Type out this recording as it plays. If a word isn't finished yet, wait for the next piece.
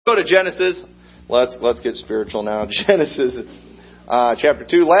go to Genesis. Let's get spiritual now. Genesis chapter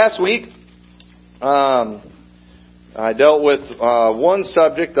 2. Last week, I dealt with one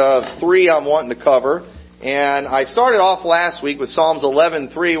subject of three I'm wanting to cover. And I started off last week with Psalms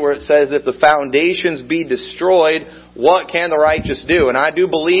 11:3, where it says, if the foundations be destroyed, what can the righteous do? And I do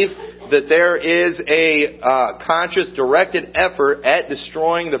believe that there is a conscious, directed effort at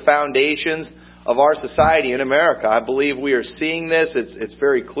destroying the foundations of our society in America. I believe we are seeing this. It's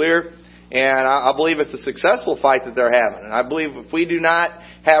very clear. And I believe it's a successful fight that they're having. And I believe if we do not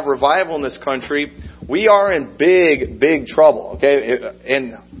have revival in this country, we are in big, big trouble. Okay?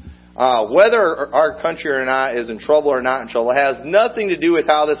 And whether our country or not is in trouble or not in trouble, it has nothing to do with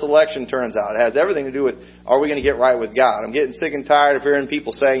how this election turns out. It has everything to do with, are we going to get right with God? I'm getting sick and tired of hearing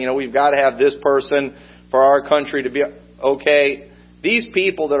people saying, we've got to have this person for our country to be okay. These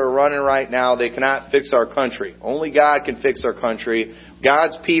people that are running right now, they cannot fix our country. Only God can fix our country.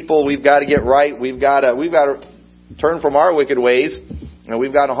 God's people, we've got to get right. We've got to turn from our wicked ways, and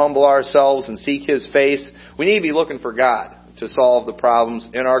we've got to humble ourselves and seek His face. We need to be looking for God to solve the problems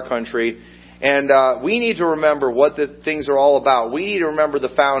in our country. And we need to remember what things are all about. We need to remember the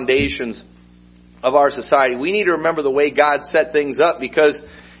foundations of our society. We need to remember the way God set things up, because,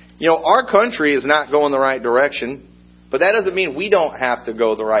 our country is not going the right direction. But that doesn't mean we don't have to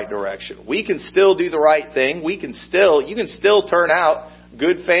go the right direction. We can still do the right thing. You can still turn out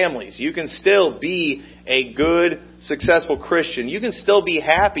good families. You can still be a good, successful Christian. You can still be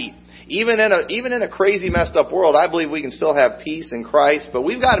happy. Even in a crazy, messed up world, I believe we can still have peace in Christ. But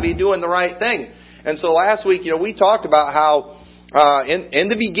we've got to be doing the right thing. And so last week, we talked about how in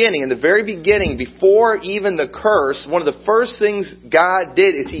the very beginning, before even the curse, one of the first things God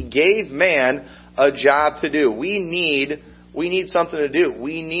did is He gave man a job to do. We need something to do.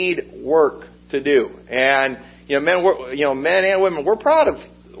 We need work to do. And men and women, we're proud of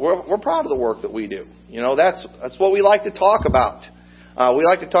the work that we do. That's what we like to talk about. We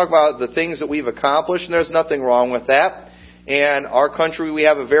like to talk about the things that we've accomplished, and there's nothing wrong with that. And our country, we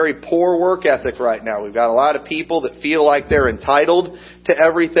have a very poor work ethic right now. We've got a lot of people that feel like they're entitled to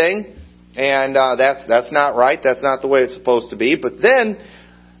everything, and that's not right. That's not the way it's supposed to be. But then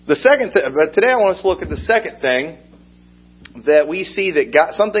but today I want us to look at the second thing that we see,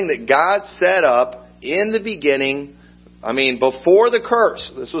 that something that God set up in the beginning. I mean, before the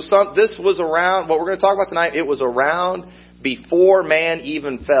curse. This was around, what we're going to talk about tonight, it was around before man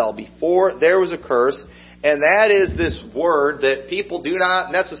even fell, before there was a curse. And that is this word that people do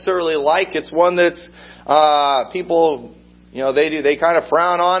not necessarily like. It's one that's people, they kind of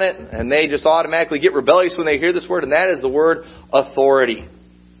frown on it, and they just automatically get rebellious when they hear this word, and that is the word authority.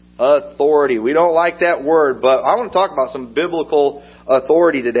 Authority. We don't like that word, but I want to talk about some biblical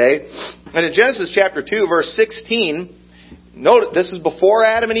authority today. And in Genesis chapter 2, verse 16, note, this is before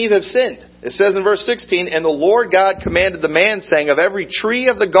Adam and Eve have sinned. It says in verse 16, and the Lord God commanded the man, saying, of every tree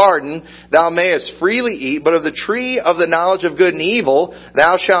of the garden thou mayest freely eat, but of the tree of the knowledge of good and evil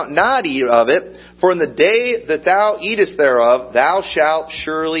thou shalt not eat of it, for in the day that thou eatest thereof thou shalt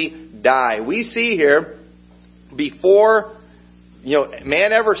surely die. We see here, before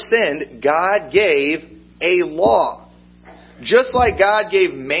man ever sinned, God gave a law. Just like God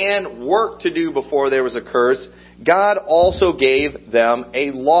gave man work to do before there was a curse, God also gave them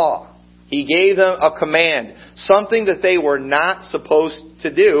a law. He gave them a command, something that they were not supposed to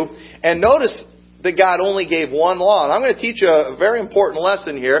do. And notice that God only gave one law. And I'm going to teach you a very important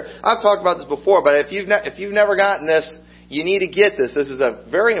lesson here. I've talked about this before, but if you've never gotten this, you need to get this. This is a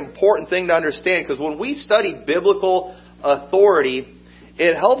very important thing to understand, because when we study biblical authority,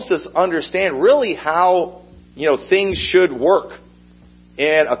 it helps us understand really how things should work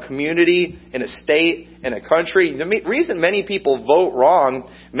in a community, in a state, in a country. The reason many people vote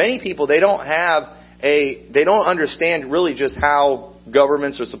wrong, many people, they don't understand really just how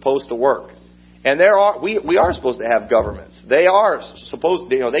governments are supposed to work. And we are supposed to have governments. They are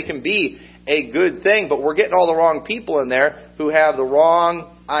supposed to, they can be a good thing, but we're getting all the wrong people in there who have the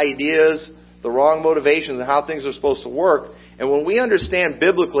wrong ideas, the wrong motivations, and how things are supposed to work. And when we understand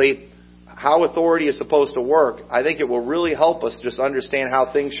biblically how authority is supposed to work, I think it will really help us just understand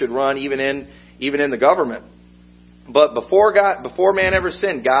how things should run, even in the government. But before man ever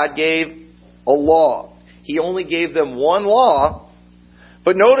sinned, God gave a law. He only gave them one law.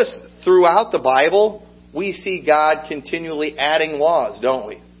 But notice throughout the Bible, we see God continually adding laws, don't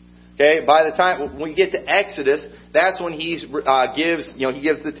we? Okay, by the time when we get to Exodus, that's when He gives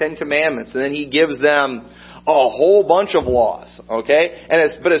the Ten Commandments, and then He gives them a whole bunch of laws. Okay,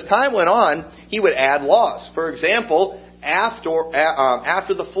 but as time went on, He would add laws. For example,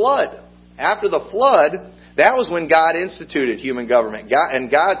 after the flood, That was when God instituted human government.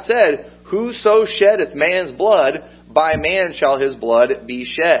 God said, "Whoso sheddeth man's blood, by man shall his blood be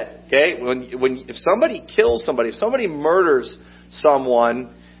shed." Okay? If somebody kills somebody, if somebody murders someone,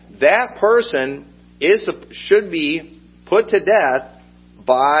 that person should be put to death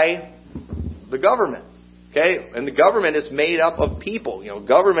by the government. Okay? And the government is made up of people.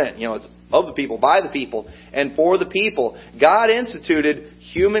 Government, it's of the people, by the people, and for the people. God instituted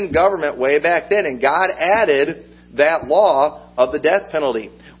human government way back then, and God added that law of the death penalty.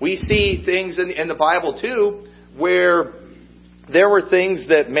 We see things in the Bible, too, where there were things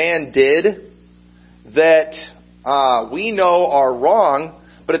that man did that we know are wrong,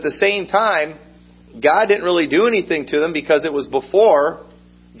 but at the same time, God didn't really do anything to them because it was before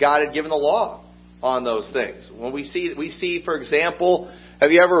God had given the law on those things. When we see, for example, have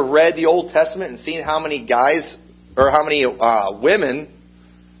you ever read the Old Testament and seen how many guys or how many women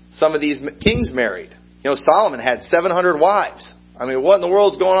some of these kings married? Solomon had 700 wives. I mean, what in the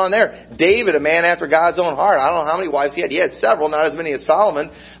world's going on there? David, a man after God's own heart. I don't know how many wives he had. He had several, not as many as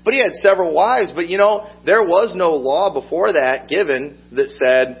Solomon, but he had several wives. But there was no law before that given that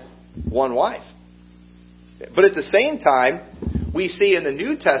said one wife. But at the same time, we see in the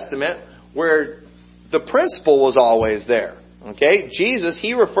New Testament where the principle was always there. Okay? Jesus,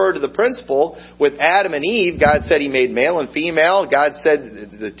 He referred to the principle with Adam and Eve. God said He made male and female. God said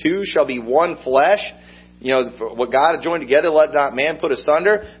the two shall be one flesh. What God had joined together, let not man put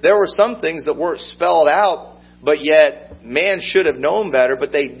asunder. There were some things that weren't spelled out, but yet man should have known better,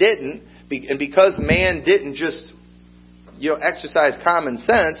 but they didn't. And because man didn't just exercise common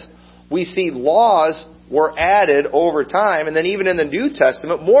sense, we see laws were added over time. And then even in the New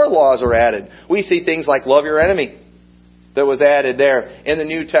Testament, more laws are added. We see things like love your enemy that was added there in the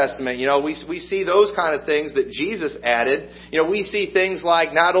New Testament. We see those kind of things that Jesus added. We see things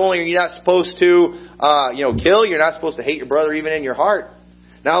like not only are you not supposed to, kill, you're not supposed to hate your brother even in your heart.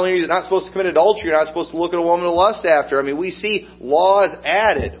 Not only are you not supposed to commit adultery, you're not supposed to look at a woman to lust after. I mean, we see laws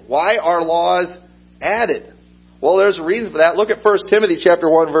added. Why are laws added? Well, there's a reason for that. Look at 1 Timothy chapter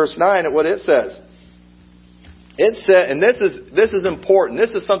 1, verse 9 at what it says. It said, and this is important.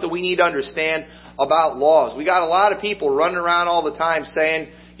 This is something we need to understand about laws. We got a lot of people running around all the time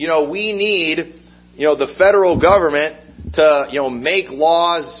saying, we need, the federal government to, make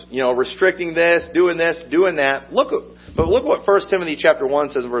laws, restricting this, doing that. But look what 1 Timothy chapter 1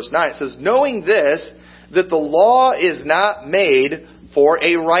 says in verse 9. It says, knowing this, that the law is not made for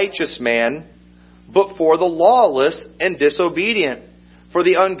a righteous man, but for the lawless and disobedient, for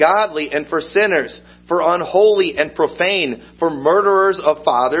the ungodly and for sinners, for unholy and profane, for murderers of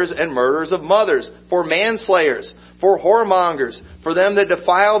fathers and murderers of mothers, for manslayers, for whoremongers, for them that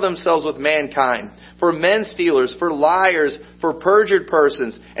defile themselves with mankind, for men stealers, for liars, for perjured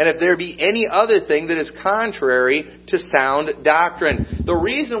persons, and if there be any other thing that is contrary to sound doctrine. The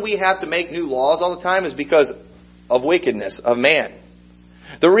reason we have to make new laws all the time is because of wickedness of man.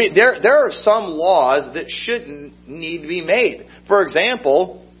 There are some laws that shouldn't need to be made. For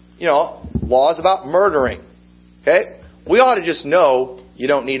example, laws about murdering. Okay? We ought to just know you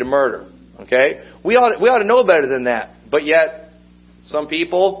don't need to murder. Okay? We ought to know better than that. But yet, some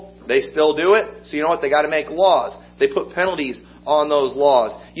people, they still do it. So you know what? They got to make laws. They put penalties on those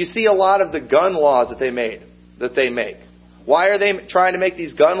laws. You see a lot of the gun laws that they make. Why are they trying to make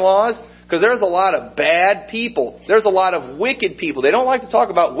these gun laws? Because there's a lot of bad people. There's a lot of wicked people. They don't like to talk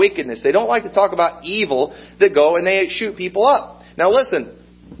about wickedness. They don't like to talk about evil that go and they shoot people up. Now listen,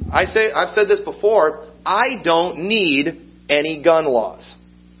 I've said this before. I don't need any gun laws.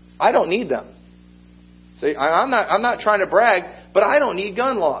 I don't need them. See, I'm not trying to brag, but I don't need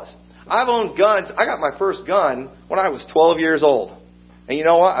gun laws. I've owned guns. I got my first gun when I was 12 years old. And you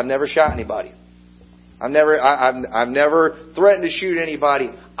know what? I've never shot anybody. I've never threatened to shoot anybody.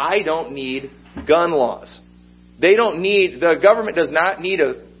 I don't need gun laws. The government does not need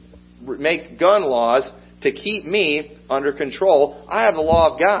to make gun laws to keep me under control. I have the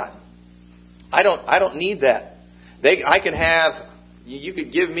law of God. I don't need that. You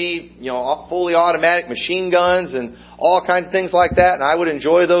could give me, fully automatic machine guns and all kinds of things like that, and I would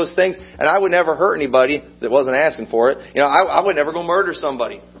enjoy those things, and I would never hurt anybody that wasn't asking for it. I would never go murder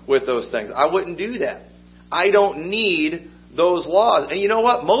somebody with those things. I wouldn't do that. I don't need those laws. And you know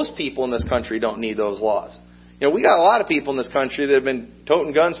what? Most people in this country don't need those laws. We got a lot of people in this country that have been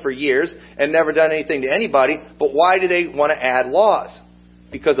toting guns for years and never done anything to anybody. But why do they want to add laws?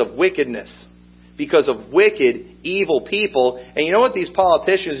 Because of wickedness. Because of wicked, evil people. And you know what these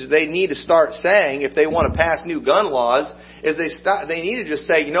politicians, they need to start saying if they want to pass new gun laws, is they need to just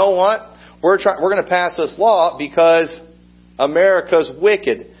say, you know what? We're going to pass this law because America's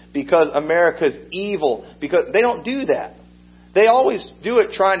wicked. because America's evil. Because they don't do that. They always do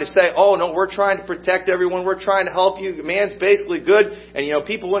it trying to say, oh, no, we're trying to protect everyone. We're trying to help you. Man's basically good. And,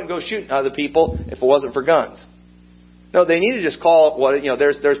 people wouldn't go shooting other people if it wasn't for guns. No, they need to just call it what,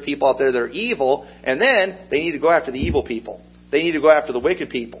 there's people out there that are evil. And then they need to go after the evil people. They need to go after the wicked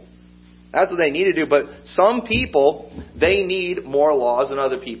people. That's what they need to do. But some people, they need more laws than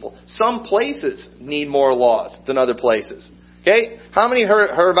other people. Some places need more laws than other places. Okay? How many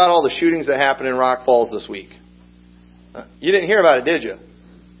heard about all the shootings that happened in Rock Falls this week? You didn't hear about it, did you?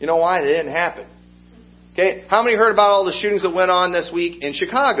 You know why? It didn't happen. Okay? How many heard about all the shootings that went on this week in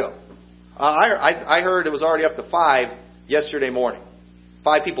Chicago? I heard it was already up to 5 yesterday morning.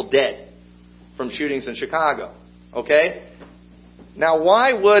 5 people dead from shootings in Chicago. Okay? Now,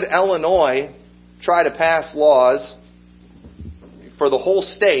 why would Illinois try to pass laws for the whole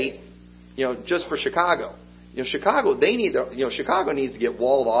state, just for Chicago? Chicago, Chicago needs to get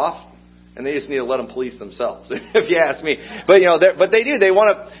walled off. And they just need to let them police themselves, if you ask me. But they do. They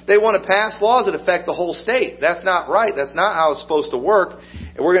want to pass laws that affect the whole state. That's not right. That's not how it's supposed to work.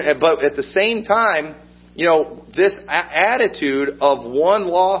 But at the same time, this attitude of one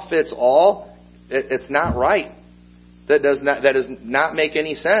law fits all, it's not right. That does not make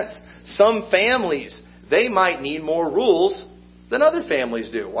any sense. Some families, they might need more rules than other families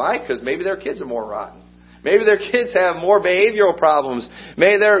do. Why? Because maybe their kids are more rotten. Maybe their kids have more behavioral problems.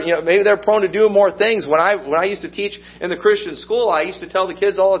 Maybe they're prone to doing more things. When I used to teach in the Christian school, I used to tell the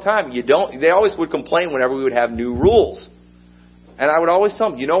kids all the time, they always would complain whenever we would have new rules. And I would always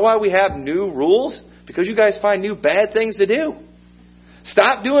tell them, you know why we have new rules? Because you guys find new bad things to do.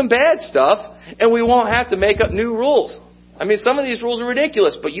 Stop doing bad stuff, and we won't have to make up new rules. Some of these rules are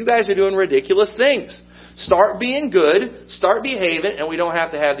ridiculous, but you guys are doing ridiculous things. Start being good, start behaving, and we don't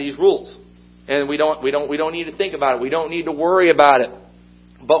have to have these rules. And we don't need to think about it. We don't need to worry about it.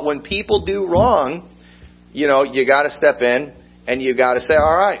 But when people do wrong, you got to step in and you got to say,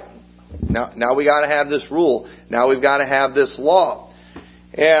 all right, now we got to have this rule. Now we've got to have this law.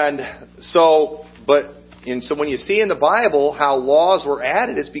 And so when you see in the Bible how laws were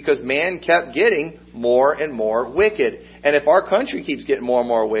added, it's because man kept getting more and more wicked. And if our country keeps getting more and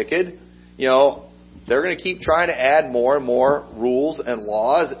more wicked, they're going to keep trying to add more and more rules and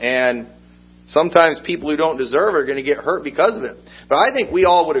laws, and sometimes people who don't deserve it are going to get hurt because of it. But I think we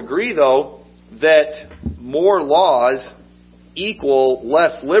all would agree, though, that more laws equal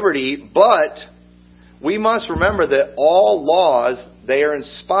less liberty. But we must remember that all laws, they are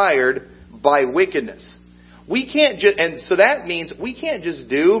inspired by wickedness. So that means we can't just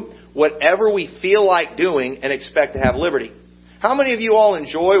do whatever we feel like doing and expect to have liberty. How many of you all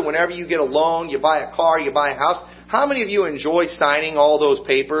enjoy whenever you get a loan, you buy a car, you buy a house? How many of you enjoy signing all those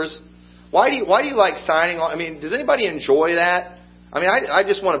papers? Why do you like signing? Does anybody enjoy that? I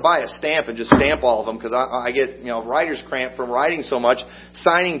just want to buy a stamp and just stamp all of them because I get writer's cramp from writing so much,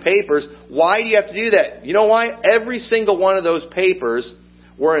 signing papers. Why do you have to do that? You know why? Every single one of those papers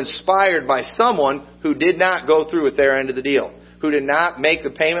were inspired by someone who did not go through with their end of the deal, who did not make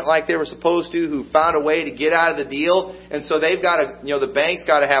the payment like they were supposed to, who found a way to get out of the deal, and so they've got to, the bank's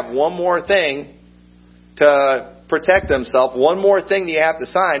got to have one more thing to protect themselves, one more thing that you have to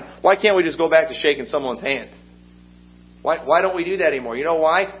sign. Why can't we just go back to shaking someone's hand? Why don't we do that anymore? You know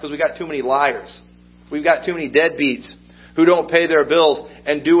why? Because we got too many liars. We've got too many deadbeats who don't pay their bills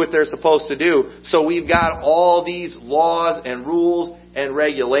and do what they're supposed to do. So we've got all these laws and rules and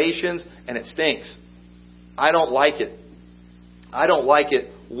regulations, and it stinks. I don't like it. I don't like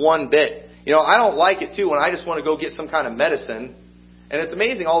it one bit. I don't like it too when I just want to go get some kind of medicine. And it's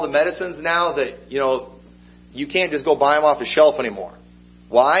amazing all the medicines now that, you can't just go buy them off the shelf anymore.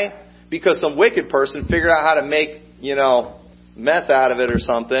 Why? Because some wicked person figured out how to make, meth out of it or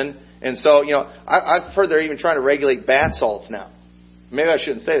something. And so, I've heard they're even trying to regulate bath salts now. Maybe I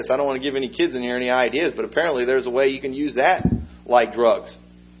shouldn't say this. I don't want to give any kids in here any ideas, but apparently there's a way you can use that like drugs.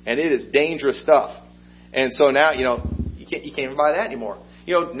 And it is dangerous stuff. And so now, you can't even buy that anymore.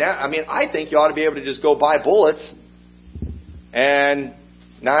 Now, I think you ought to be able to just go buy bullets and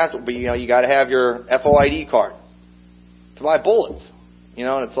not have to, you got to have your FOID card to buy bullets.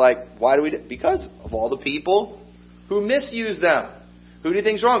 And it's like, why do we do? Because of all the people who misuse them, who do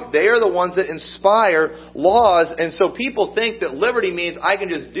things wrong. They are the ones that inspire laws. And so people think that liberty means I can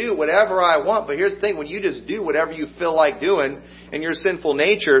just do whatever I want. But here's the thing, when you just do whatever you feel like doing in your sinful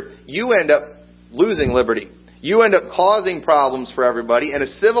nature, you end up losing liberty. You end up causing problems for everybody. In a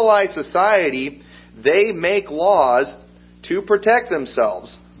civilized society, they make laws to protect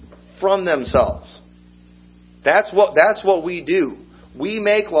themselves from themselves. That's what we do. We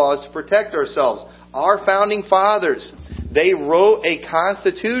make laws to protect ourselves. Our founding fathers, they wrote a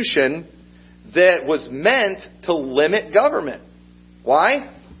constitution that was meant to limit government.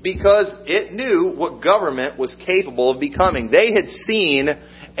 Why? Because it knew what government was capable of becoming. They had seen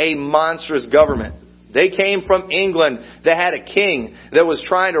a monstrous government. They came from England that had a king that was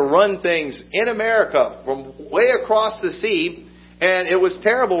trying to run things in America from way across the sea, and it was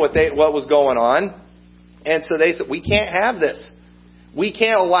terrible what was going on. And so they said, we can't have this. We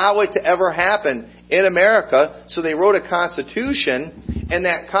can't allow it to ever happen in America. So they wrote a constitution, and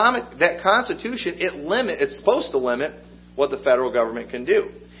that constitution, it's supposed to limit what the federal government can do.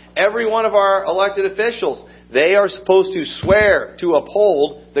 Every one of our elected officials, they are supposed to swear to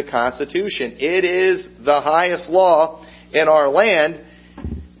uphold the Constitution. It is the highest law in our land.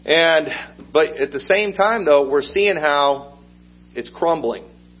 But at the same time, though, we're seeing how it's crumbling.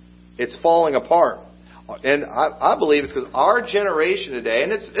 It's falling apart. And I believe it's because our generation today,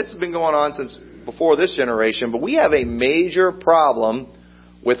 and it's been going on since before this generation, but we have a major problem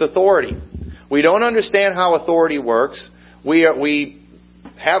with authority. We don't understand how authority works. We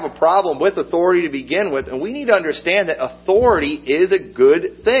have a problem with authority to begin with, and we need to understand that authority is a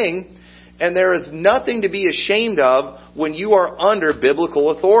good thing, and there is nothing to be ashamed of when you are under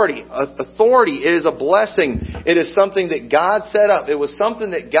biblical authority. Authority is a blessing. It is something that God set up. It was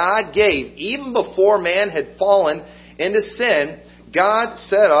something that God gave. Even before man had fallen into sin, God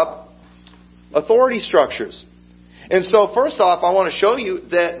set up authority structures. And so first off, I want to show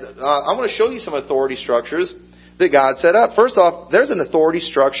you some authority structures that God set up. First off, there's an authority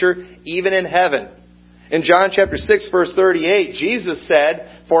structure even in heaven. In John chapter 6, verse 38, Jesus said,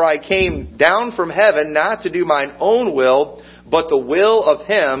 "For I came down from heaven not to do mine own will, but the will of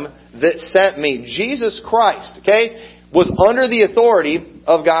Him that sent me." Jesus Christ, was under the authority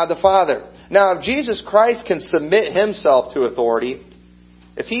of God the Father. Now, if Jesus Christ can submit Himself to authority,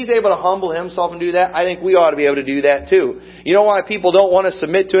 if He's able to humble Himself and do that, I think we ought to be able to do that too. You know why people don't want to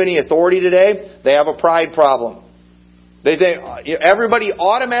submit to any authority today? They have a pride problem. They think, everybody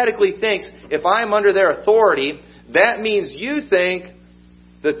automatically thinks, if I'm under their authority, that means you think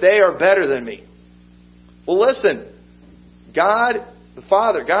that they are better than me. Well, listen, God the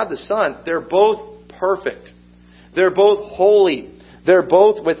Father, God the Son, they're both perfect. They're both holy. They're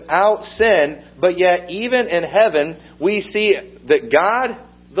both without sin. But yet, even in heaven, we see that God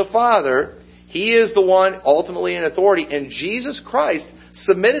the Father, He is the one ultimately in authority. And Jesus Christ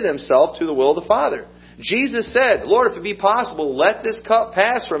submitted Himself to the will of the Father. Jesus said, "Lord, if it be possible, let this cup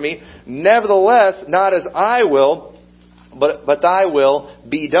pass from me. Nevertheless, not as I will, but thy will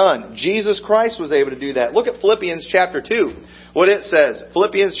be done." Jesus Christ was able to do that. Look at Philippians chapter 2. What it says.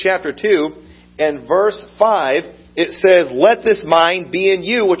 Philippians chapter 2 and verse 5, it says, "Let this mind be in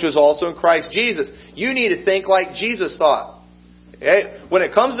you, which was also in Christ Jesus." You need to think like Jesus thought. Okay? When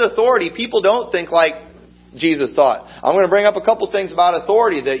it comes to authority, people don't think like Jesus thought. I'm going to bring up a couple things about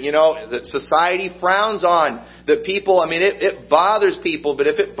authority that, that society frowns on. That people, it bothers people, but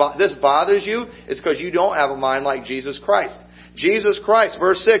if this bothers you, it's because you don't have a mind like Jesus Christ. Jesus Christ,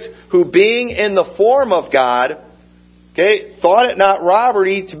 verse 6, "Who being in the form of God, thought it not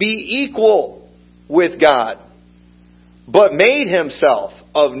robbery to be equal with God, but made Himself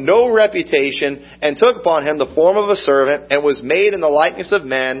of no reputation, and took upon Him the form of a servant, and was made in the likeness of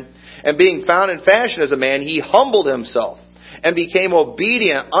men. And being found in fashion as a man, He humbled Himself, and became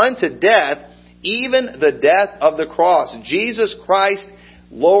obedient unto death, even the death of the cross." Jesus Christ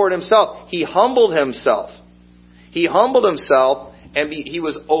lowered Himself. He humbled Himself. He humbled Himself, and He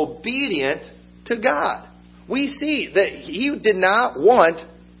was obedient to God. We see that He did not want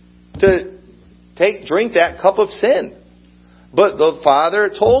to drink that cup of sin. But the Father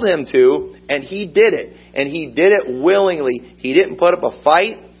told Him to, and He did it. And He did it willingly. He didn't put up a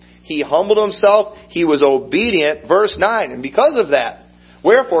fight. He humbled Himself. He was obedient. Verse 9. "And because of that,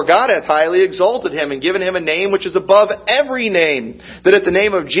 wherefore God hath highly exalted Him, and given Him a name which is above every name, that at the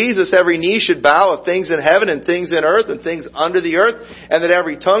name of Jesus every knee should bow, of things in heaven and things in earth and things under the earth, and that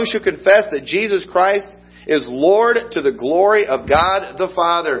every tongue should confess that Jesus Christ is Lord, to the glory of God the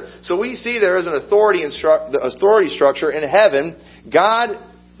Father." So we see there is an authority structure in heaven. God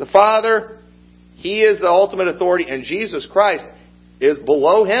the Father, He is the ultimate authority, and Jesus Christ is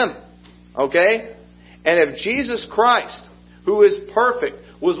below Him. Okay? And if Jesus Christ, who is perfect,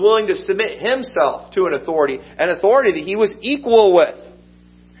 was willing to submit Himself to an authority that He was equal with,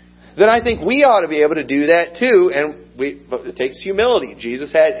 then I think we ought to be able to do that too. But it takes humility.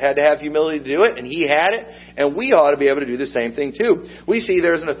 Jesus had to have humility to do it, and He had it, and we ought to be able to do the same thing too. We see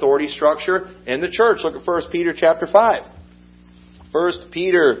there's an authority structure in the church. Look at 1 Peter chapter 5. 1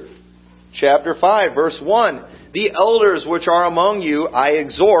 Peter chapter 5, verse 1. The elders which are among you I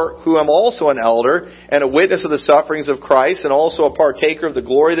exhort, who am also an elder, and a witness of the sufferings of Christ, and also a partaker of the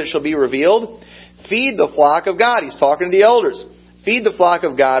glory that shall be revealed. Feed the flock of God. He's talking to the elders. Feed the flock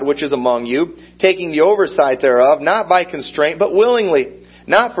of God which is among you, taking the oversight thereof, not by constraint, but willingly,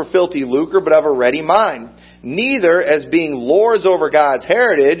 not for filthy lucre, but of a ready mind. Neither as being lords over God's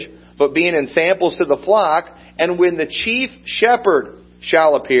heritage, but being ensamples to the flock. And when the chief shepherd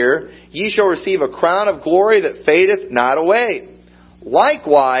shall appear, ye shall receive a crown of glory that fadeth not away.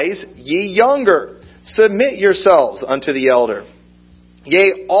 Likewise, ye younger, submit yourselves unto the elder.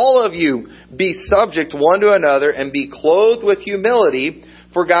 Yea, all of you be subject one to another, and be clothed with humility,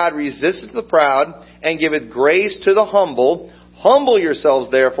 for God resisteth the proud, and giveth grace to the humble. Humble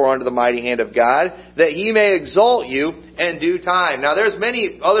yourselves therefore under the mighty hand of God, that He may exalt you in due time. Now there's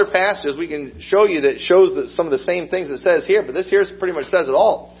many other passages we can show you that shows that some of the same things it says here, but this here pretty much says it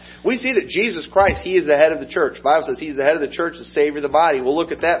all. We see that Jesus Christ, He is the head of the church. The Bible says He's the head of the church, the Savior of the body. We'll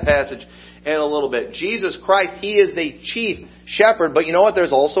look at that passage in a little bit. Jesus Christ, He is the chief shepherd, but you know what?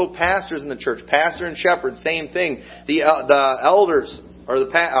 There's also pastors in the church. Pastor and shepherd, same thing. The elders, or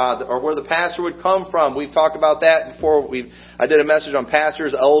where the pastor would come from. We've talked about that before. I did a message on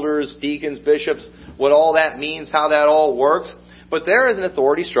pastors, elders, deacons, bishops, what all that means, how that all works. But there is an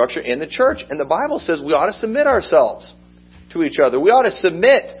authority structure in the church, and the Bible says we ought to submit ourselves to each other. We ought to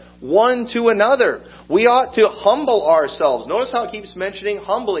submit one to another. We ought to humble ourselves. Notice how it keeps mentioning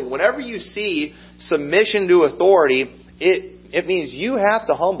humbling. Whenever you see submission to authority, it means you have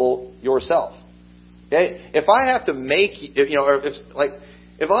to humble yourself. Okay? If I have to make,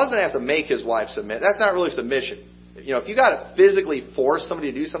 if a husband has to make his wife submit, that's not really submission. If you got to physically force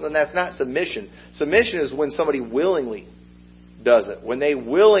somebody to do something, that's not submission. Submission is when somebody willingly does it. When they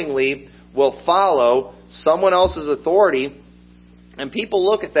willingly will follow someone else's authority, and people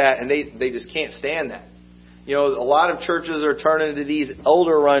look at that and they just can't stand that. A lot of churches are turning into these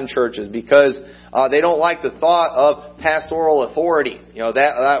elder-run churches because they don't like the thought of pastoral authority.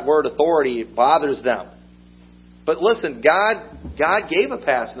 That word authority bothers them. But listen, God gave a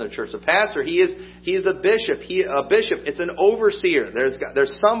pastor in the church. A pastor, he is the bishop. A bishop, it's an overseer.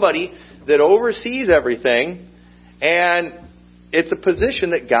 There's somebody that oversees everything, and it's a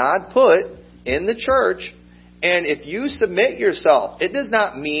position that God put in the church. And if you submit yourself, it does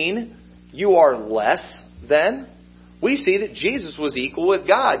not mean you are less than. We see that Jesus was equal with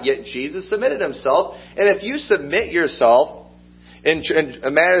God, yet Jesus submitted Himself. And if you submit yourself in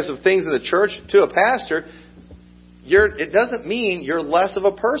matters of things in the church to a pastor, it doesn't mean you're less of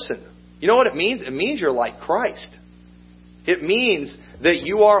a person. You know what it means? It means you're like Christ. It means that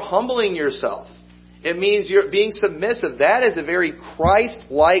you are humbling yourself. It means you're being submissive. That is a very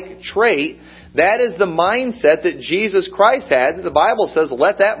Christ-like trait. That is the mindset that Jesus Christ had. The Bible says,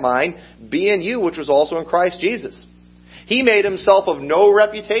 let that mind be in you, which was also in Christ Jesus. He made Himself of no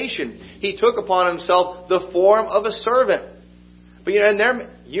reputation. He took upon Himself the form of a servant. But you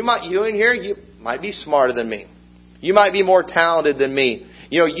in here, you might be smarter than me. You might be more talented than me.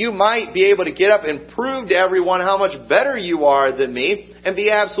 You might be able to get up and prove to everyone how much better you are than me and be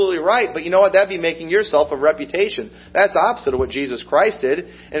absolutely right. But you know what? That'd be making yourself a reputation. That's opposite of what Jesus Christ did.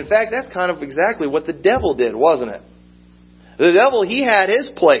 In fact, that's kind of exactly what the devil did, wasn't it? The devil, he had his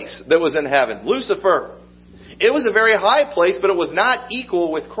place that was in heaven. Lucifer. It was a very high place, but it was not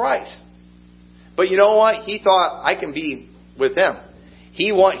equal with Christ. But you know what? He thought, I can be with Him. He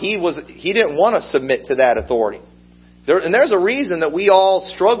didn't want to submit to that authority. And there's a reason that we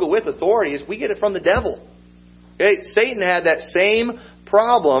all struggle with authority is we get it from the devil. Okay? Satan had that same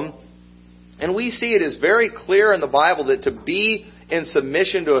problem, and we see it is very clear in the Bible that to be in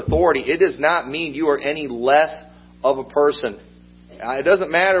submission to authority, it does not mean you are any less of a person. It doesn't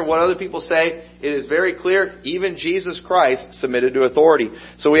matter what other people say. It is very clear. Even Jesus Christ submitted to authority.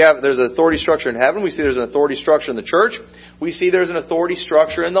 So there's an authority structure in heaven. We see there's an authority structure in the church. We see there's an authority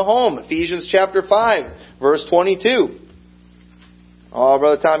structure in the home. Ephesians chapter 5, verse 22. Oh,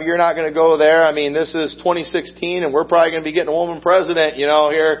 Brother Tom, you're not going to go there. I mean, this is 2016, and we're probably going to be getting a woman president,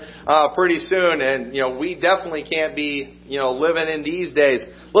 here pretty soon. And, we definitely can't be, living in these days.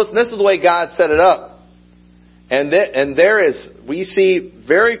 Listen, this is the way God set it up. And we see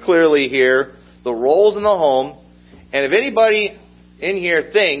very clearly here the roles in the home. And if anybody in here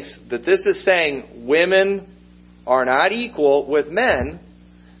thinks that this is saying women are not equal with men,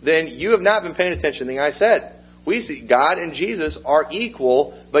 then you have not been paying attention to the thing I said. We see God and Jesus are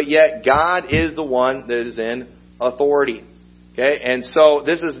equal, but yet God is the one that is in authority. Okay? And so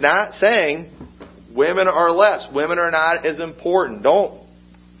this is not saying women are less. Women are not as important. Don't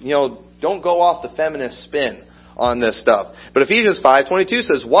go off the feminist spin on this stuff. But Ephesians 5:22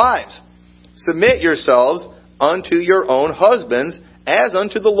 says, wives, submit yourselves unto your own husbands, as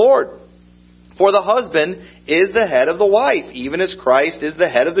unto the Lord. For the husband is the head of the wife, even as Christ is the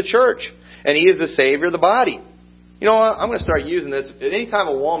head of the church, and He is the Savior of the body. You know what? I'm going to start using this. Anytime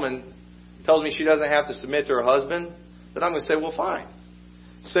a woman tells me she doesn't have to submit to her husband, then I'm going to say, well, fine.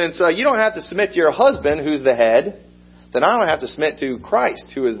 Since you don't have to submit to your husband, who's the head, then I don't have to submit to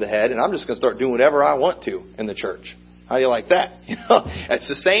Christ, who is the head, and I'm just going to start doing whatever I want to in the church. How do you like that? It's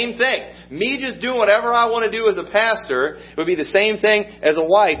the same thing. Me just doing whatever I want to do as a pastor would be the same thing as a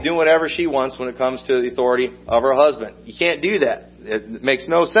wife doing whatever she wants when it comes to the authority of her husband. You can't do that. It makes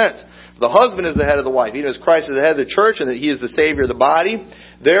no sense. The husband is the head of the wife, even as Christ is the head of the church, and that He is the Savior of the body.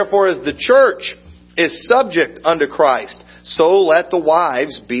 Therefore, as the church is subject unto Christ, so let the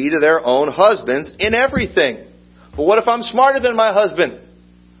wives be to their own husbands in everything. But what if I'm smarter than my husband?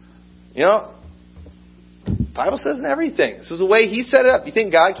 You know, the Bible says in everything. This is the way He set it up. You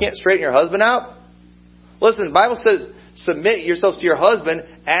think God can't straighten your husband out? Listen, the Bible says, submit yourselves to your husband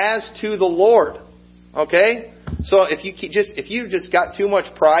as to the Lord. Okay? So if you just got too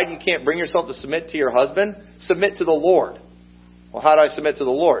much pride, you can't bring yourself to submit to your husband, submit to the Lord. Well, how do I submit to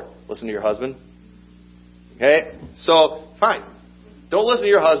the Lord? Listen to your husband. Okay? So, fine. Don't listen to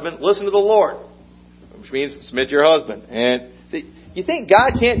your husband, listen to the Lord. Which means submit to your husband. And see, you think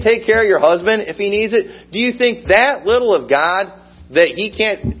God can't take care of your husband if He needs it? Do you think that little of God that He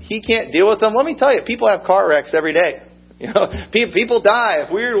can't deal with them? Let me tell you, people have car wrecks every day. You know, people die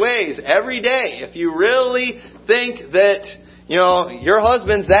of weird ways every day. If you really think that, you know, your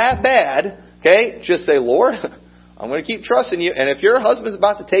husband's that bad, okay, just say, Lord, I'm going to keep trusting You. And if your husband's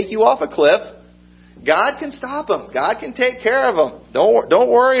about to take you off a cliff, God can stop him. God can take care of him. Don't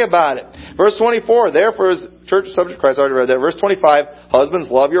worry about it. Verse 24, therefore, as church subject to Christ, I already read that. Verse 25, husbands,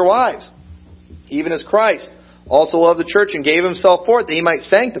 love your wives, even as Christ also loved the church and gave Himself for it, that He might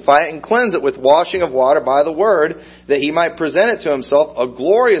sanctify it and cleanse it with washing of water by the word, that He might present it to Himself a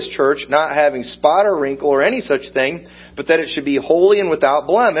glorious church, not having spot or wrinkle or any such thing, but that it should be holy and without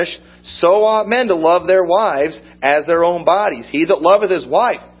blemish. So ought men to love their wives as their own bodies. He that loveth his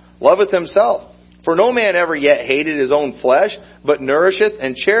wife loveth himself. For no man ever yet hated his own flesh, but nourisheth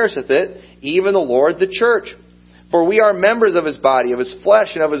and cherisheth it, even the Lord the church. For we are members of His body, of His flesh,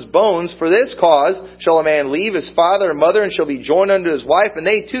 and of His bones. For this cause shall a man leave his father and mother, and shall be joined unto his wife, and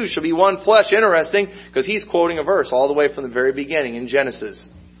they two shall be one flesh. Interesting, because he's quoting a verse all the way from the very beginning in Genesis,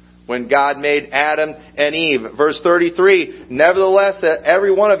 when God made Adam and Eve. Verse 33, nevertheless, that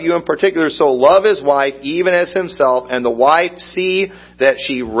every one of you in particular so love his wife, even as himself, and the wife see that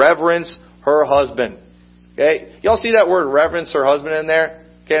she reverence her husband. Okay? Y'all see that word reverence her husband in there?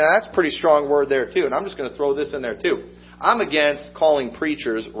 Okay, now that's a pretty strong word there too. And I'm just going to throw this in there too. I'm against calling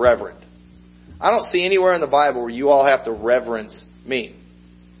preachers reverend. I don't see anywhere in the Bible where you all have to reverence me.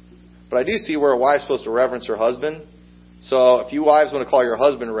 But I do see where a wife's supposed to reverence her husband. So if you wives want to call your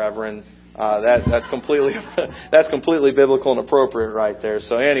husband reverend, that's completely biblical and appropriate right there.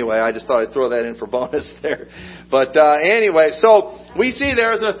 So anyway, I just thought I'd throw that in for bonus there. But anyway, so we see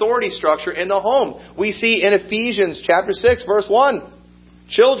there's an authority structure in the home. We see in Ephesians chapter 6, verse 1,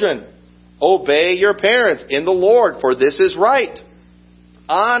 children, obey your parents in the Lord, for this is right.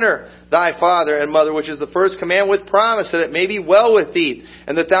 Honor thy father and mother, which is the first command with promise, that it may be well with thee,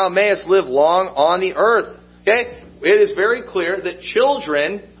 and that thou mayest live long on the earth. Okay? It is very clear that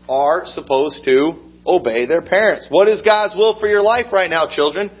children are supposed to obey their parents. What is God's will for your life right now,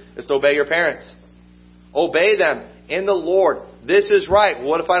 children? It's to obey your parents. Obey them in the Lord. This is right.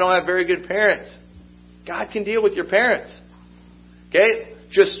 What if I don't have very good parents? God can deal with your parents. Okay?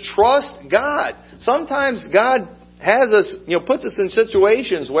 Just trust God. Sometimes God has us, puts us in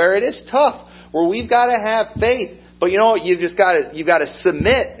situations where it is tough, where we've got to have faith. But you know what? You've got to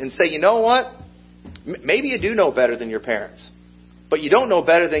submit and say, you know what? Maybe you do know better than your parents. But you don't know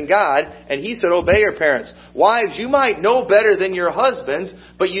better than God, and He said obey your parents. Wives, you might know better than your husbands,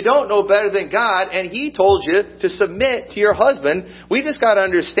 but you don't know better than God, and He told you to submit to your husband. We just got to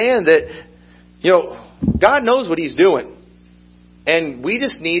understand that, God knows what He's doing. And we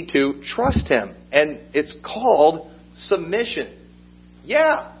just need to trust Him. And it's called submission.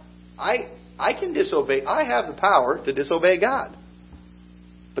 Yeah, I can disobey. I have the power to disobey God.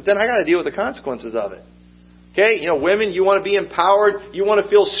 But then I got to deal with the consequences of it. Okay, women, you want to be empowered. You want to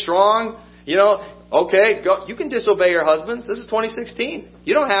feel strong. Okay, go, you can disobey your husbands. This is 2016.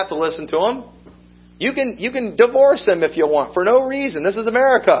 You don't have to listen to them. You can divorce them if you want for no reason. This is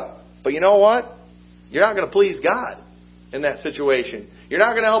America. But you know what? You're not going to please God in that situation. You're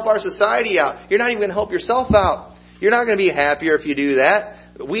not going to help our society out. You're not even going to help yourself out. You're not going to be happier if you do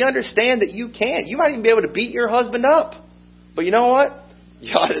that. We understand that you can't. You might even be able to beat your husband up. But you know what?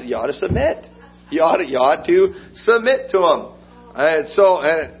 You ought to submit. You ought to submit to them. And so,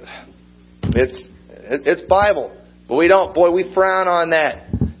 it's Bible. But we frown on that.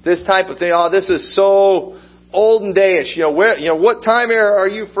 This type of thing, this is so olden dayish. What time era are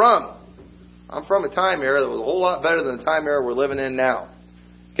you from? I'm from a time era that was a whole lot better than the time era we're living in now.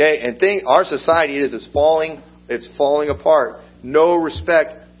 Okay, and our society is falling apart. No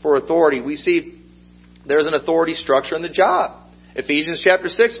respect for authority. We see there's an authority structure in the job. Ephesians chapter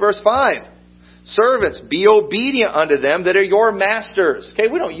 6, verse 5. Servants, be obedient unto them that are your masters. Okay,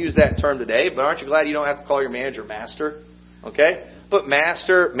 we don't use that term today, but aren't you glad you don't have to call your manager master? Okay, but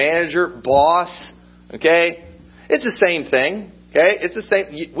master, manager, boss. Okay, it's the same thing. Okay, it's the same.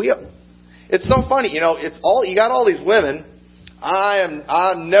 It's so funny, it's all, you got all these women.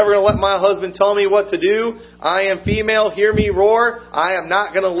 I'm never going to let my husband tell me what to do. I am female, hear me roar. I am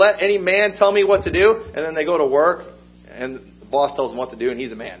not going to let any man tell me what to do. And then they go to work and the boss tells them what to do and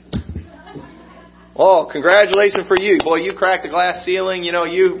he's a man. Oh, congratulations for you. Boy, you cracked the glass ceiling. You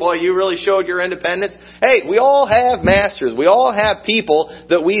really showed your independence. Hey, we all have masters. We all have people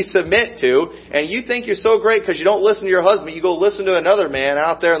that we submit to. And you think you're so great because you don't listen to your husband. You go listen to another man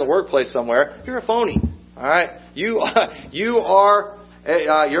out there in the workplace somewhere. You're a phony. All right? You're a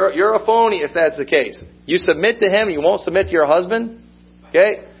phony if that's the case. You submit to him and you won't submit to your husband.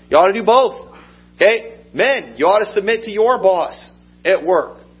 Okay? You ought to do both. Okay? Men, you ought to submit to your boss at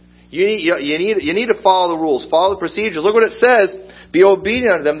work. You need to follow the rules, follow the procedures. Look what it says. Be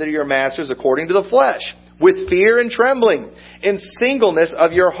obedient unto them that are your masters according to the flesh, with fear and trembling, in singleness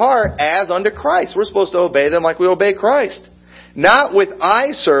of your heart as unto Christ. We're supposed to obey them like we obey Christ. Not with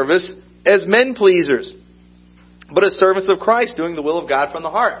eye service as men pleasers, but as servants of Christ, doing the will of God from the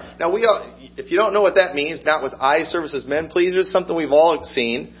heart. Now, if you don't know what that means, not with eye service as men pleasers, something we've all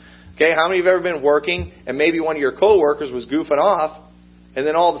seen. Okay, how many of you have ever been working and maybe one of your coworkers was goofing off, and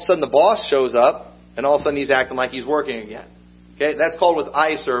then all of a sudden the boss shows up, and all of a sudden he's acting like he's working again. Okay, that's called with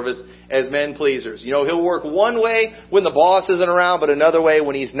eye service as men pleasers. He'll work one way when the boss isn't around, but another way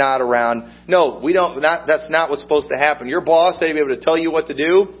when he's not around. No, that's not what's supposed to happen. Your boss may be able to tell you what to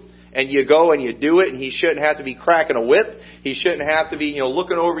do, and you go and you do it, and he shouldn't have to be cracking a whip. He shouldn't have to be,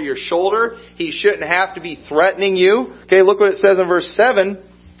 looking over your shoulder. He shouldn't have to be threatening you. Okay, look what it says in verse 7.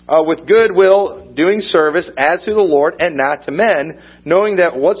 With good will, doing service as to the Lord and not to men, knowing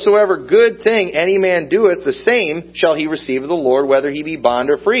that whatsoever good thing any man doeth, the same shall he receive of the Lord, whether he be bond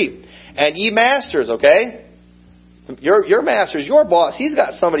or free. And ye masters, okay? Your master's your boss. He's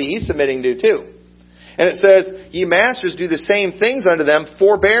got somebody he's submitting to too. And it says, ye masters do the same things unto them,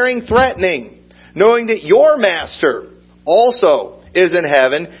 forbearing, threatening, knowing that your master also is in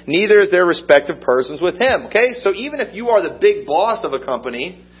heaven, neither is there respect of persons with him. Okay, so even if you are the big boss of a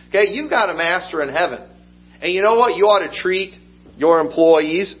company, okay, you've got a master in heaven. And you know what? You ought to treat your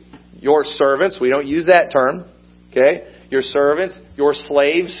employees, your servants, we don't use that term, okay, your servants, your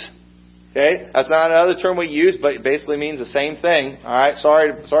slaves. Okay, that's not another term we use, but it basically means the same thing. All right,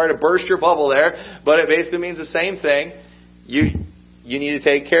 sorry to burst your bubble there, but it basically means the same thing. You need to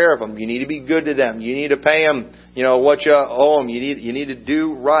take care of them. You need to be good to them. You need to pay them, what you owe them. You need to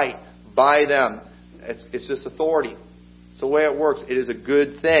do right by them. It's just authority. It's the way it works. It is a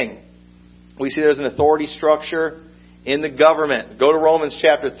good thing. We see there's an authority structure in the government. Go to Romans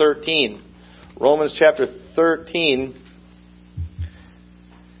chapter 13. Romans chapter 13.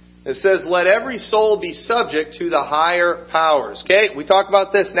 It says, let every soul be subject to the higher powers. Okay, we talk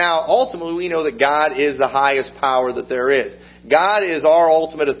about this now. Ultimately, we know that God is the highest power that there is. God is our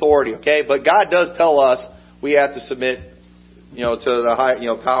ultimate authority, okay? But God does tell us we have to submit, to the high,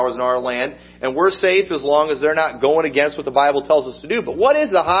 powers in our land. And we're safe as long as they're not going against what the Bible tells us to do. But what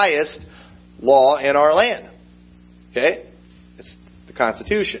is the highest law in our land? Okay? It's the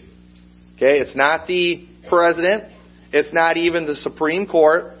Constitution. Okay? It's not the President. It's not even the Supreme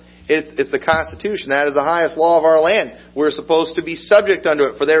Court. It's the Constitution. That is the highest law of our land. We're supposed to be subject unto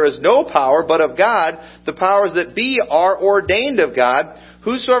it. For there is no power but of God. The powers that be are ordained of God.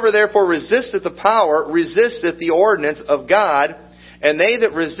 Whosoever therefore resisteth the power, resisteth the ordinance of God. And they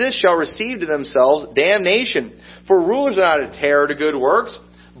that resist shall receive to themselves damnation. For rulers are not a terror to good works,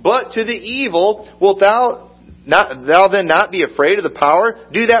 but to the evil. Wilt thou then not be afraid of the power?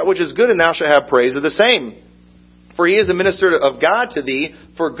 Do that which is good, and thou shalt have praise of the same. For he is a minister of God to thee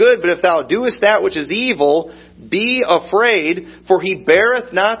for good. But if thou doest that which is evil, be afraid, for he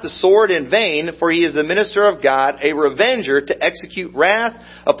beareth not the sword in vain, for he is the minister of God, a revenger to execute wrath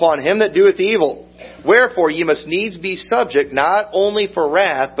upon him that doeth evil. Wherefore ye must needs be subject, not only for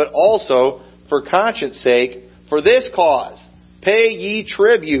wrath, but also for conscience sake, for this cause. Pay ye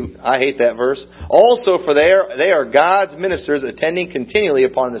tribute. I hate that verse. Also, for they are God's ministers, attending continually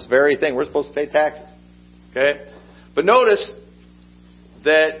upon this very thing. We're supposed to pay taxes. Okay? But notice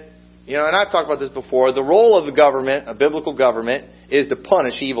that, and I've talked about this before, the role of the government, a biblical government, is to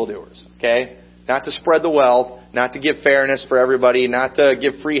punish evildoers. Okay? Not to spread the wealth, not to give fairness for everybody, not to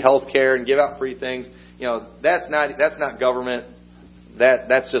give free health care and give out free things. That's not government.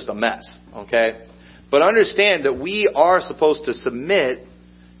 That's just a mess. Okay? But understand that we are supposed to submit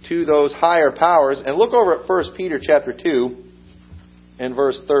to those higher powers. And look over at 1 Peter chapter 2 and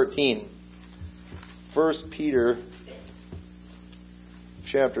verse 13. 1 Peter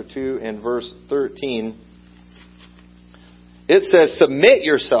chapter 2 and verse 13. It says, submit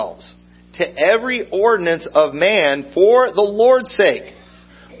yourselves to every ordinance of man for the Lord's sake,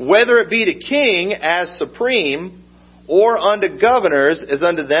 whether it be to king as supreme, or unto governors as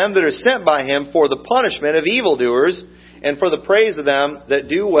unto them that are sent by him for the punishment of evildoers, and for the praise of them that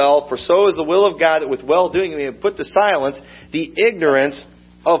do well. For so is the will of God, that with well-doing we may put to silence the ignorance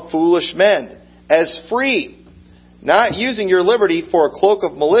of foolish men. As free, not using your liberty for a cloak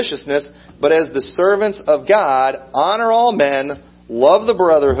of maliciousness, but as the servants of God, honor all men, love the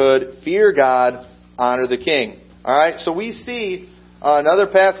brotherhood, fear God, honor the king. Alright, so we see another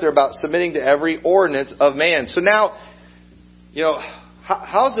passage there about submitting to every ordinance of man. So now,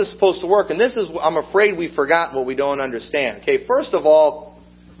 how's this supposed to work? And this is, I'm afraid we've forgotten what we don't understand. Okay, first of all,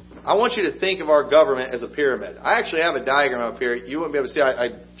 I want you to think of our government as a pyramid. I actually have a diagram up here. You wouldn't be able to see. I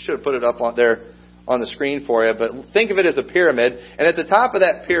should have put it up on there on the screen for you. But think of it as a pyramid. And at the top of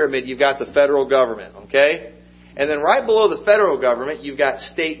that pyramid, you've got the federal government. Okay? And then right below the federal government, you've got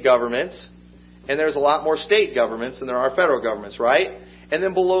state governments. And there's a lot more state governments than there are federal governments, right? And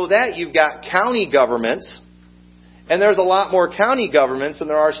then below that, you've got county governments. And there's a lot more county governments than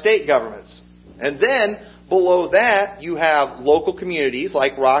there are state governments. And then, below that, you have local communities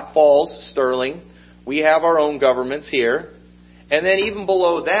like Rock Falls, Sterling. We have our own governments here. And then even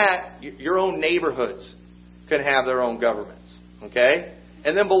below that, your own neighborhoods can have their own governments. Okay?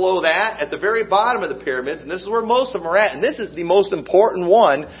 And then below that, at the very bottom of the pyramids, and this is where most of them are at, and this is the most important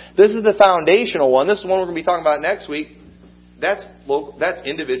one, this is the foundational one, this is the one we're going to be talking about next week, that's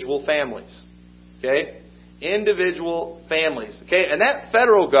individual families. Okay? Individual families. Okay? And that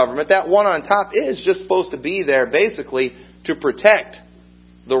federal government, that one on top, is just supposed to be there basically to protect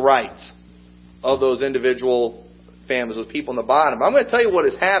the rights of those individual families, those people in the bottom. I'm going to tell you what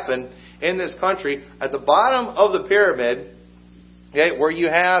has happened in this country. At the bottom of the pyramid, okay, where you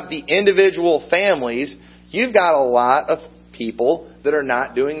have the individual families, you've got a lot of people that are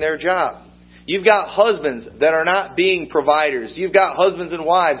not doing their job. You've got husbands that are not being providers. You've got husbands and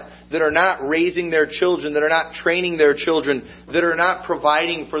wives that are not raising their children, that are not training their children, that are not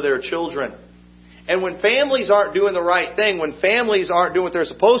providing for their children. And when families aren't doing the right thing, when families aren't doing what they're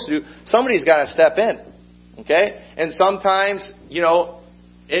supposed to do, somebody's got to step in. Okay? And sometimes,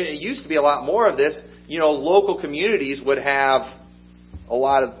 it used to be a lot more of this, local communities would have a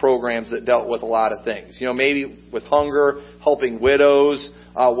lot of programs that dealt with a lot of things. Maybe with hunger, helping widows,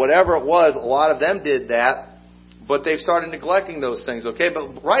 whatever it was, a lot of them did that. But they've started neglecting those things, okay?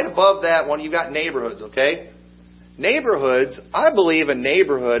 But right above that one, you've got neighborhoods, okay? Neighborhoods, I believe a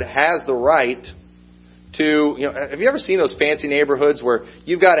neighborhood has the right to, have you ever seen those fancy neighborhoods where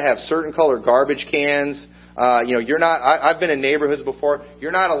you've got to have certain color garbage cans? You're not, I've been in neighborhoods before,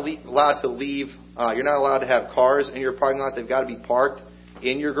 you're not allowed to leave, you're not allowed to have cars in your parking lot. They've got to be parked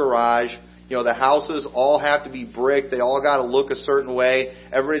in your garage. The houses all have to be brick. They all got to look a certain way.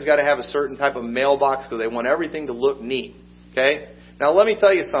 Everybody's got to have a certain type of mailbox because they want everything to look neat. Okay? Now let me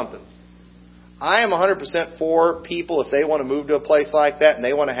tell you something. I am 100% for people if they want to move to a place like that and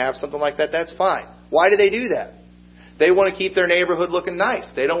they want to have something like that, that's fine. Why do they do that? They want to keep their neighborhood looking nice.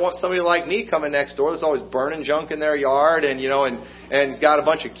 They don't want somebody like me coming next door that's always burning junk in their yard and got a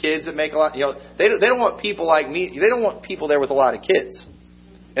bunch of kids that make a lot. They don't want people like me. They don't want people there with a lot of kids.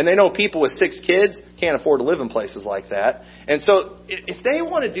 And they know people with 6 kids can't afford to live in places like that. And so if they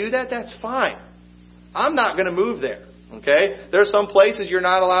want to do that, that's fine. I'm not going to move there. Okay? There are some places you're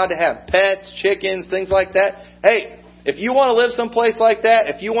not allowed to have pets, chickens, things like that. Hey, if you want to live someplace like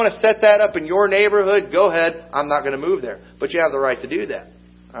that, if you want to set that up in your neighborhood, go ahead. I'm not going to move there. But you have the right to do that.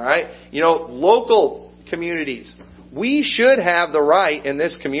 All right? Local communities. We should have the right in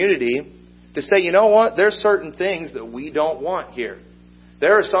this community to say, you know what? There's certain things that we don't want here.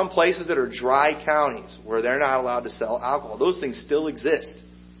 There are some places that are dry counties where they're not allowed to sell alcohol. Those things still exist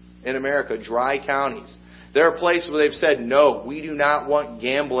in America, dry counties. There are places where they've said, no, we do not want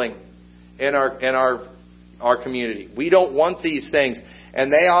gambling in our community. We don't want these things.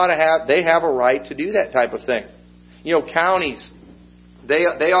 And they have a right to do that type of thing. Counties, they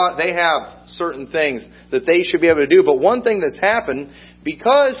have certain things that they should be able to do. But one thing that's happened,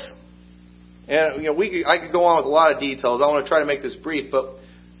 because, and I could go on with a lot of details. I want to try to make this brief, but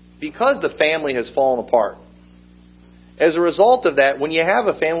because the family has fallen apart, as a result of that, when you have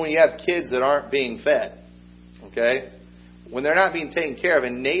a family, when you have kids that aren't being fed, okay, when they're not being taken care of,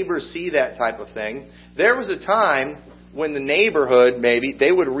 and neighbors see that type of thing, there was a time when the neighborhood, maybe,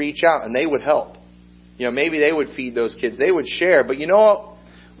 they would reach out and they would help. Maybe they would feed those kids. They would share. But what?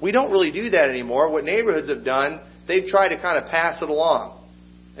 We don't really do that anymore. What neighborhoods have done, they've tried to kind of pass it along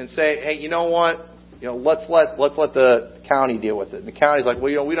and say, hey, you know what? Let's let the county deal with it. And the county's like,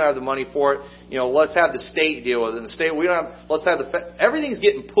 well, we don't have the money for it. Let's have the state deal with it. And the state, let's have everything's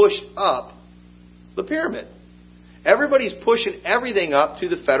getting pushed up the pyramid. Everybody's pushing everything up to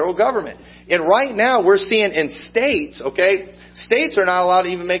the federal government. And right now we're seeing in states, okay, states are not allowed to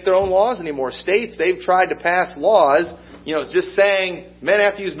even make their own laws anymore. States, they've tried to pass laws, it's just saying men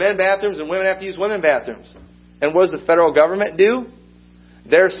have to use men's bathrooms and women have to use women's bathrooms. And what does the federal government do?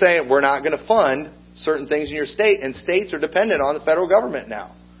 They're saying we're not going to fund certain things in your state, and states are dependent on the federal government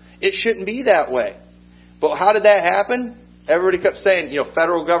now. It shouldn't be that way. But how did that happen? Everybody kept saying,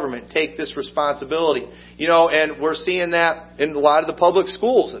 federal government, take this responsibility. And we're seeing that in a lot of the public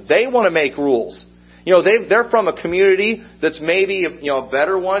schools. They want to make rules. They're from a community that's maybe, a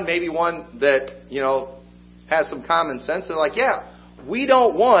better one, maybe one that, has some common sense. They're like, yeah, we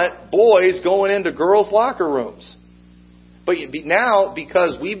don't want boys going into girls' locker rooms. But now,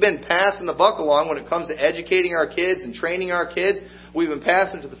 because we've been passing the buck along when it comes to educating our kids and training our kids, we've been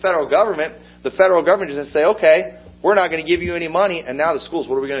passing it to the federal government. The federal government just say, okay, we're not going to give you any money. And now the schools,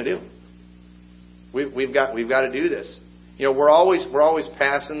 what are we going to do? We've got to do this. We're always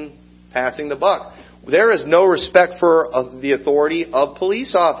passing the buck. There is no respect for the authority of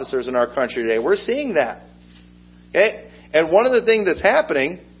police officers in our country today. We're seeing that. Okay? And one of the things that's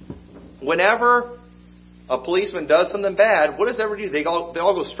happening, whenever a policeman does something bad, what does everybody do? They all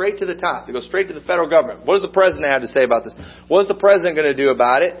go straight to the top. They go straight to the federal government. What does the president have to say about this? What is the president going to do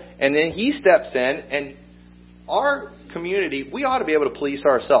about it? And then he steps in, and our community, we ought to be able to police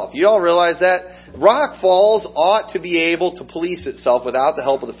ourselves. You all realize that? Rock Falls ought to be able to police itself without the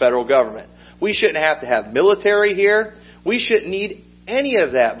help of the federal government. We shouldn't have to have military here. We shouldn't need any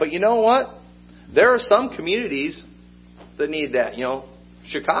of that. But you know what? There are some communities that need that.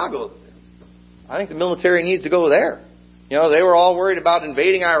 Chicago, I think the military needs to go there. They were all worried about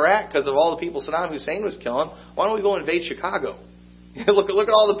invading Iraq because of all the people Saddam Hussein was killing. Why don't we go invade Chicago? Look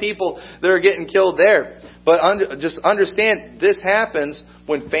at all the people that are getting killed there. But just understand, this happens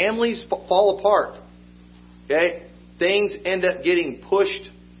when families fall apart. Okay? Things end up getting pushed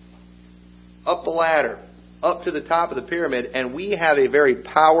up the ladder, up to the top of the pyramid, and we have a very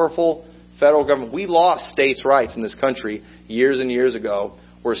powerful federal government. We lost states' rights in this country years and years ago.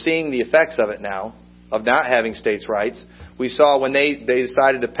 We're seeing the effects of it now, of not having states' rights. We saw when they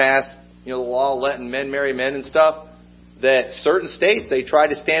decided to pass the law letting men marry men and stuff, that certain states, they tried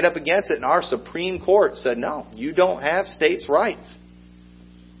to stand up against it, and our Supreme Court said, no, you don't have states' rights.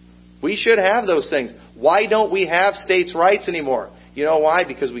 We should have those things. Why don't we have states' rights anymore? You know why?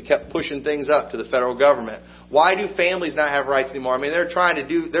 Because we kept pushing things up to the federal government. Why do families not have rights anymore? I mean, they're trying to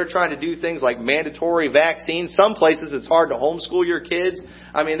do things like mandatory vaccines. Some places it's hard to homeschool your kids.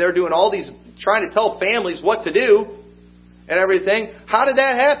 I mean, they're doing all these, trying to tell families what to do and everything. How did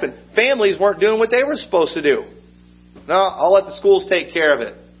that happen? Families weren't doing what they were supposed to do. No, I'll let the schools take care of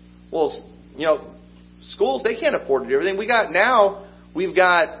it. Well, schools, they can't afford to do everything. We've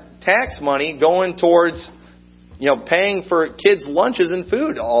got tax money going towards, paying for kids' lunches and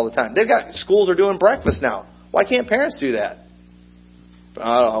food all the time. Schools are doing breakfast now. Why can't parents do that?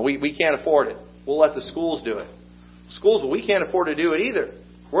 We can't afford it. We'll let the schools do it. Schools, we can't afford to do it either.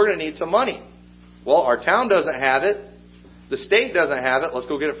 We're going to need some money. Well, our town doesn't have it. The state doesn't have it. Let's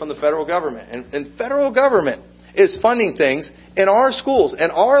go get it from the federal government. And federal government is funding things in our schools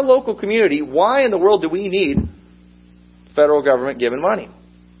and our local community. Why in the world do we need federal government giving money?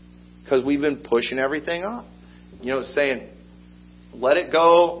 Because we've been pushing everything up. Saying, let it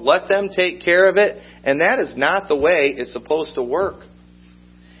go, let them take care of it. And that is not the way it's supposed to work.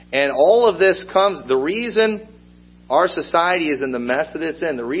 And all of this the reason our society is in the mess that it's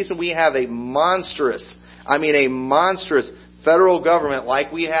in, the reason we have a monstrous federal government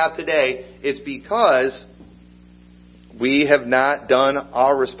like we have today, it's because we have not done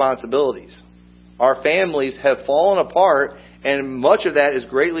our responsibilities. Our families have fallen apart, and much of that is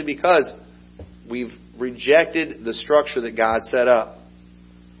greatly because we've rejected the structure that God set up.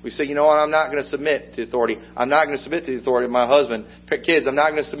 We say, you know what, I'm not going to submit to authority. I'm not going to submit to the authority of my husband. Kids, I'm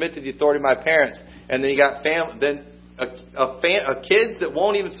not going to submit to the authority of my parents. And then you got family. Then Kids that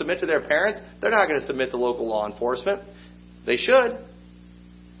won't even submit to their parents, they're not going to submit to local law enforcement. They should.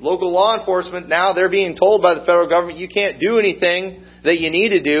 Local law enforcement, now they're being told by the federal government, you can't do anything that you need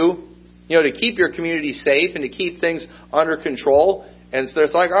to do, to keep your community safe and to keep things under control. And so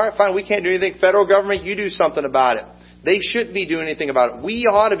it's like, all right, fine, we can't do anything. Federal government, you do something about it. They shouldn't be doing anything about it. We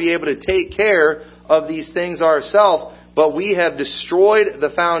ought to be able to take care of these things ourselves, but we have destroyed the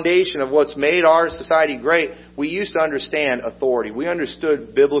foundation of what's made our society great. We used to understand authority. We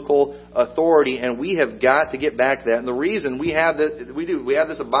understood biblical authority, and we have got to get back to that. And the reason we have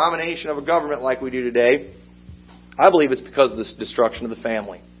this abomination of a government like we do today, I believe it's because of this destruction of the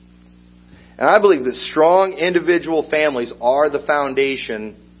family. And I believe that strong individual families are the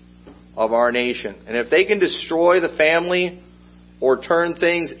foundation of our nation. And if they can destroy the family or turn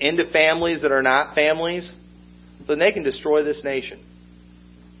things into families that are not families, then they can destroy this nation.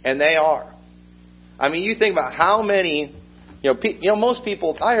 And they are. I mean, you think about how many, most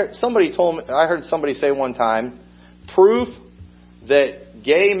people, I heard somebody say one time, proof that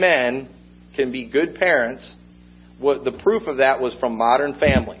gay men can be good parents, the proof of that was from Modern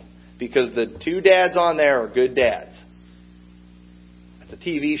Family. Because the two dads on there are good dads. That's a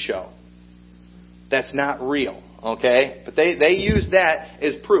TV show. That's not real, okay? But they use that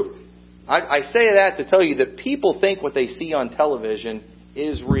as proof. I say that to tell you that people think what they see on television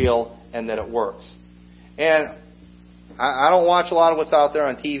is real and that it works. And I don't watch a lot of what's out there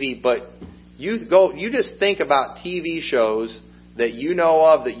on TV, but you just think about TV shows that you know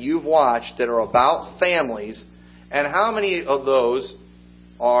of, that you've watched, that are about families, and how many of those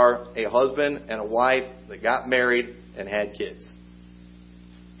are a husband and a wife that got married and had kids.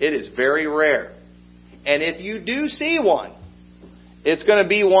 It is very rare. And if you do see one, it's going to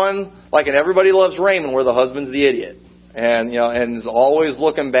be one like in Everybody Loves Raymond, where the husband's the idiot. And and is always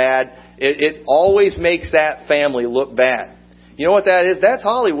looking bad. It always makes that family look bad. You know what that is? That's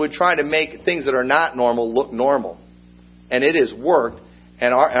Hollywood trying to make things that are not normal look normal. And it has worked.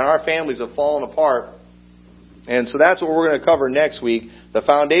 And our families have fallen apart. And so that's what we're going to cover next week. The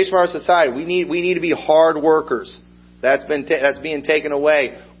foundation of our society. We need to be hard workers. That's being taken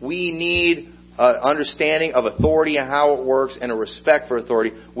away. We need understanding of authority and how it works and a respect for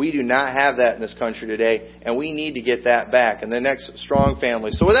authority. We do not have that in this country today, and we need to get that back. And the next, strong family.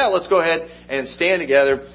 So with that, let's go ahead and stand together